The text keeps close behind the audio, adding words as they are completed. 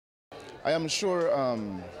I am sure,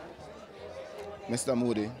 Mr.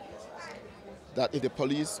 Moody, that if the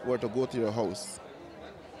police were to go to your house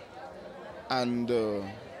and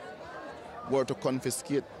were to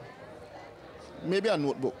confiscate maybe a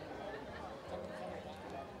notebook,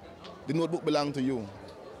 the notebook belonged to you.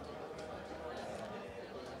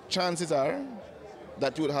 Chances are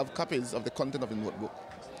that you would have copies of the content of the notebook.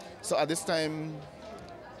 So at this time,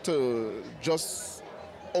 to just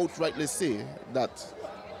outrightly say that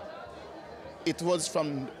it was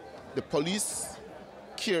from the police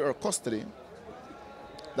care or custody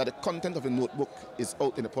that the content of the notebook is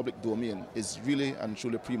out in the public domain is really and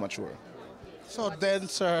truly premature.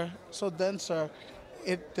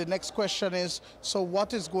 The next question is, so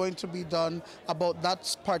what is going to be done about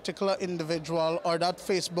that particular individual or that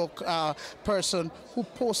Facebook person who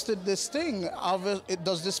posted this thing?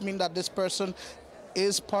 Does this mean that this person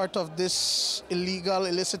is part of this illegal,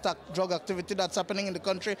 illicit drug activity that's happening in the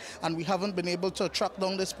country and we haven't been able to track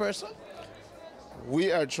down this person?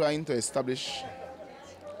 We are trying to establish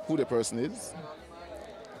who the person is,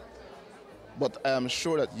 but I am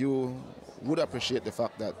sure that you would appreciate the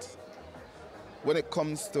fact that when it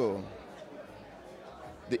comes to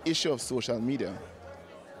the issue of social media,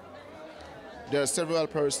 there are several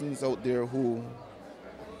persons out there who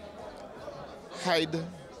hide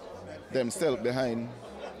themselves behind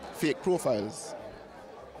fake profiles.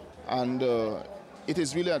 And it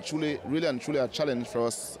is really and truly a challenge for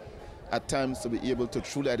us at times to be able to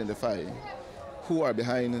truly identify who are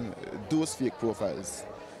behind those fake profiles.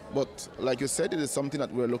 But like you said, it is something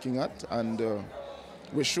that we're looking at, and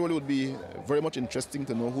we surely would be very much interesting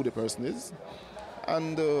to know who the person is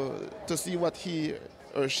and to see what he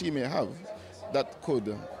or she may have that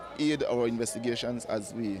could aid our investigations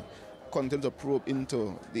as we continue to probe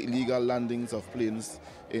into the illegal landings of planes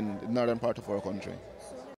in the northern part of our country.